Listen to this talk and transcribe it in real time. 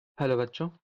Hello बच्चों,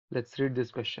 let's read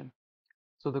this question.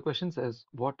 So the question says,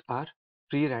 what are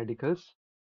free radicals?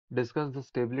 Discuss the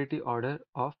stability order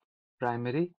of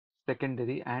primary,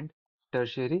 secondary and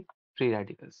tertiary free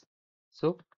radicals.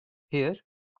 So here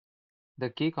the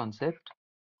key concept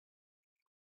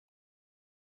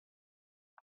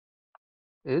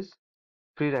is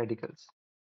free radicals.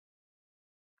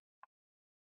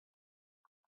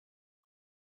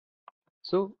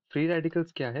 So free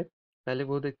radicals क्या है? पहले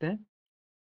वो देखते हैं.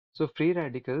 So free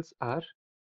radicals are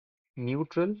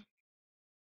neutral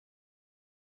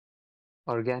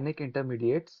organic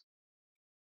intermediates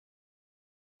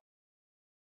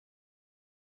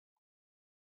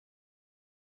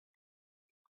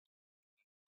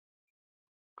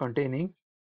containing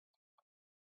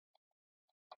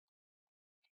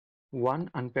one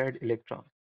unpaired electron.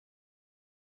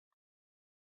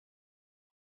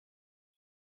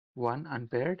 One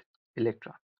unpaired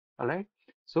electron. Alright.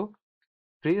 So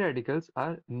free radicals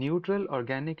are neutral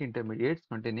organic intermediates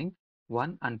containing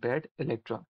one unpaired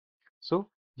electron.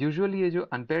 So usually ये जो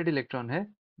unpaired electron है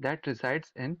that resides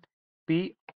in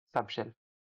p subshell.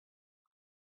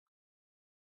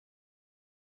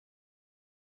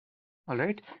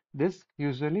 Alright, this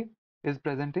usually is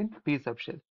present in p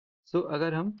subshell. So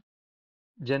अगर हम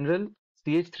general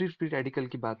CH3 free radical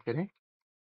की बात करें,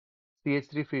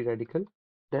 CH3 free radical,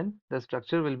 then the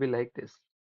structure will be like this.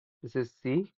 This is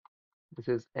C, this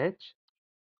is H,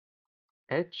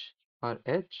 H or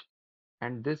H,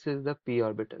 and this is the p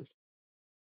orbital.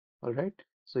 All right,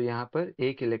 so यहाँ पर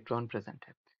एक electron present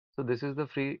है. So this is the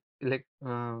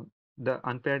the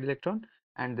unpaired electron,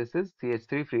 and this is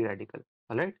CH3 free radical.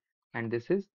 All right, and this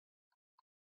is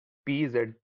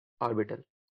pz orbital.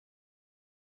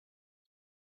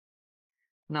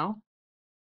 Now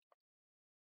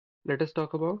let us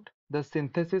talk about the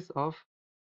synthesis of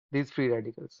these free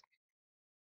radicals.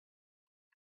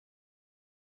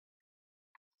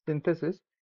 Synthesis,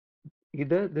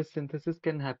 either this synthesis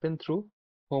can happen through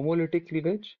homolytic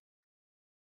cleavage,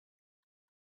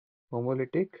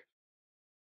 homolytic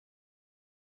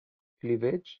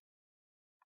cleavage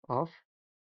of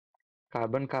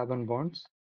carbon-carbon bonds.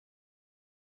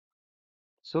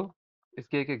 So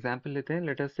इसके एक example लेते हैं.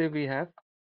 Let us say we have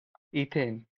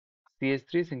ethane,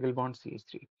 CH3 single bond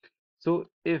CH3. So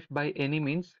if by any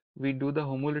means we do the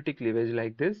homolytic cleavage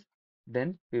like this,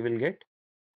 then we will get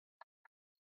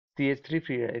CH3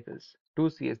 free radicals, two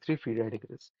CH3 free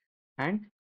radicals. And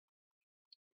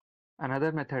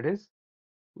another method is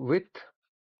with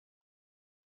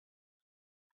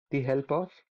the help of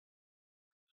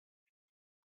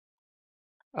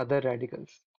other radicals.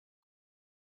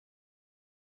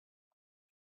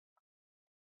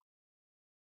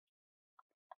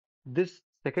 This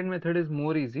second method is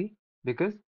more easy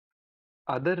because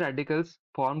other radicals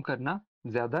form करना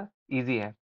ज़्यादा easy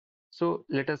है. So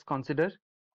let us consider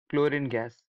chlorine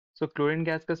gas. So chlorine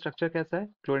gas का structure कैसा है?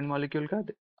 Chlorine molecule का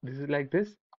this is like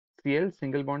this, Cl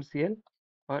single bond Cl,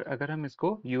 और अगर हम इसको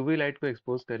UV light को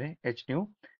expose करें HNu,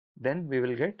 then we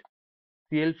will get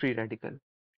Cl free radical,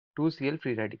 two Cl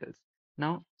free radicals.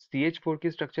 Now CH4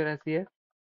 की structure ऐसी है,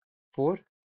 4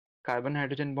 carbon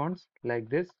hydrogen bonds like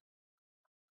this,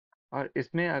 और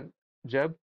इसमें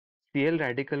जब Cl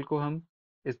radical को हम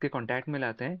इसके contact में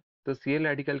लाते हैं तो Cl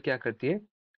radical क्या करती है,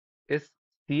 इस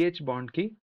CH bond की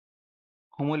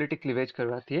homolytic cleavage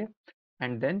करवाती है,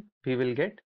 and then we will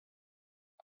get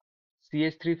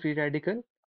CH3 free radical,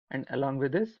 and along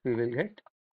with this we will get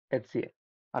HCl.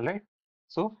 Alright,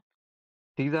 so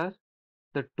these are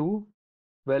the two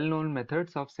well-known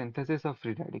methods of synthesis of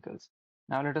free radicals.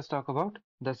 Now let us talk about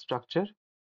the structure.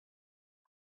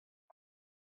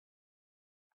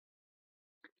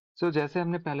 So जैसे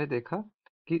हमने पहले देखा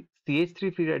कि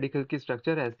CH3 free radical की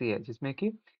structure ऐसी है जिसमें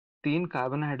कि तीन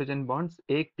कार्बन हाइड्रोजन बॉन्ड्स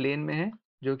एक प्लेन में है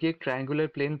जो कि एक ट्रायंगुलर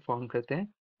प्लेन फॉर्म करते हैं,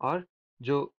 और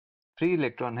जो फ्री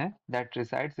इलेक्ट्रॉन है that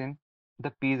resides in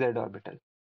the pz orbital.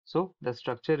 So the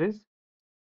structure is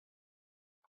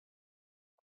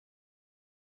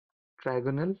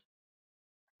trigonal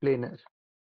planar.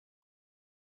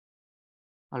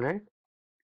 All right,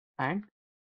 and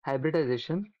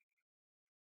hybridization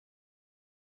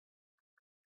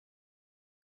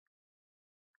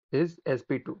is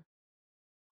sp2.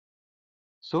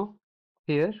 So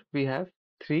here we have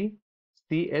three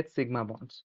CH sigma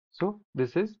bonds. So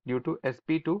this is due to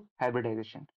sp2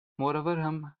 hybridization. Moreover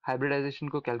हम hybridization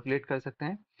को calculate कर सकते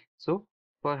हैं. So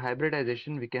for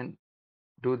hybridization we can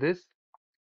do this.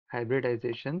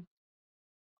 Hybridization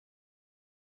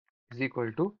is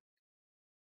equal to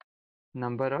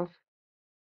number of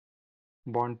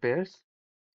bond pairs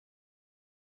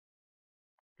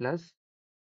plus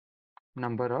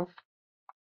number of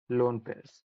lone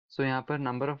pairs. सो यहाँ पर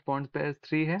number of bond pairs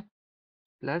 3 है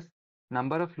plus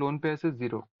number of lone pairs is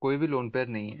 0, कोई भी lone pair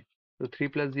नहीं है, तो 3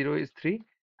 plus 0 is 3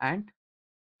 and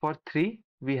for 3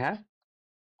 we have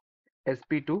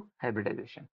sp2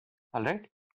 hybridization. All right,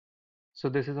 so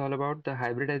this is all about the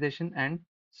hybridization and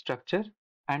structure,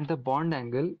 and the bond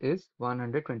angle is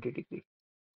 120 degree.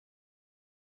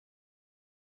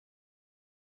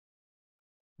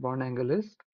 Bond angle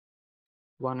is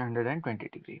 120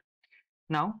 degree.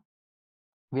 Now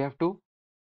we have to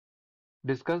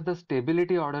discuss the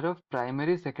stability order of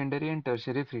primary, secondary and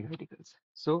tertiary free radicals.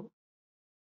 So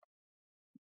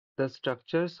the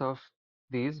structures of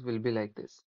these will be like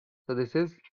this. So this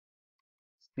is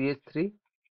CH3,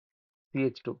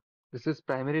 CH2. This is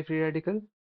primary free radical.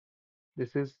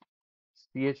 This is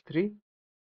CH3,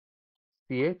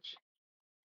 CH,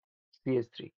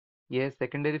 CH3. ये है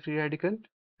secondary free radical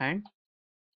and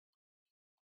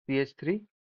CH3,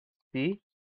 C,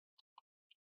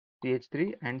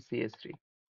 CH3 and CH3.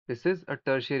 This is a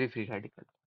tertiary free radical.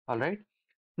 All right.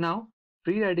 Now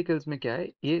free radicals में क्या है,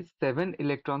 ये 7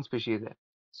 electron species है.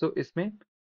 सो इसमें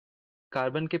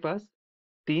carbon के पास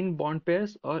 3 bond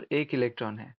pairs और 1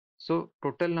 इलेक्ट्रॉन है. So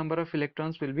total number of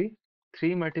electrons will be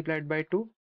 3 multiplied by 2,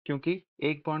 क्योंकि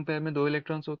एक बॉन्ड पेयर में 2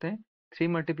 इलेक्ट्रॉन्स होते हैं. 3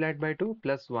 multiplied by 2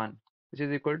 plus 1 which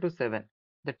is equal to 7.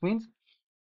 That means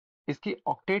इसकी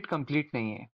ऑक्टेट कंप्लीट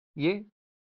नहीं है. ये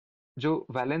जो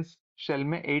वैलेंस शेल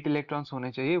में 8 इलेक्ट्रॉन्स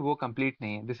होने चाहिए वो कंप्लीट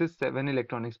नहीं है. This is 7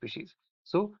 electronic species.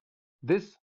 So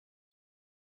this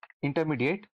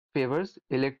intermediate favors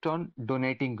electron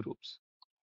donating groups.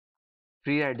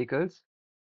 Free radicals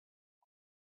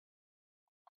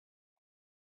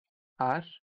are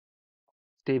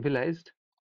stabilized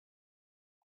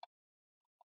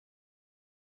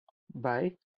by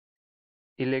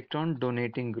electron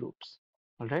donating groups.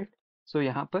 All right. So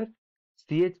यहाँ पर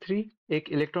CH3 एक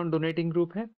इलेक्ट्रॉन डोनेटिंग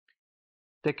ग्रुप है,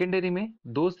 सेकेंडरी में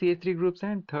 2 CH3 ग्रुप्स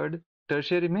हैं, थर्ड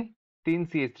टर्शियरी में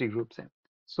 3 CH3 groups हैं.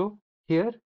 So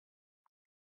here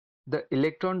the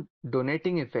electron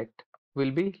donating effect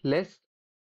will be less.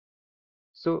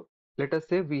 So let us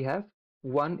say we have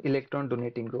one electron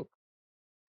donating group.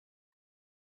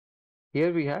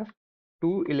 Here we have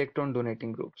 2 electron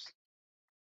donating groups,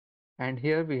 and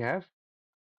here we have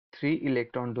 3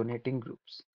 electron donating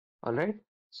groups. All right.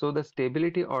 So the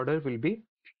stability order will be,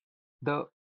 the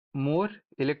more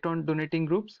electron donating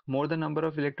groups, more the number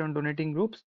of electron donating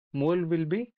groups, more will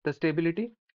be the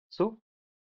stability. So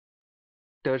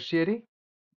tertiary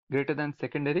greater than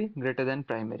secondary greater than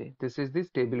primary. This is the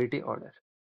stability order.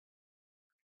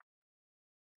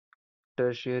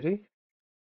 Tertiary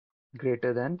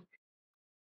greater than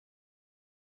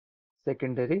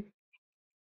secondary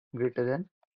greater than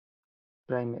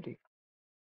primary.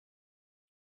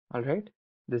 All right.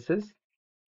 This is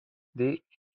the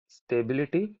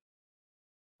stability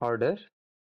order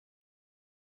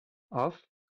of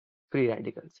free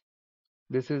radicals.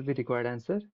 This is the required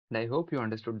answer, and I hope you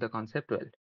understood the concept well.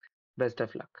 Best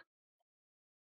of luck.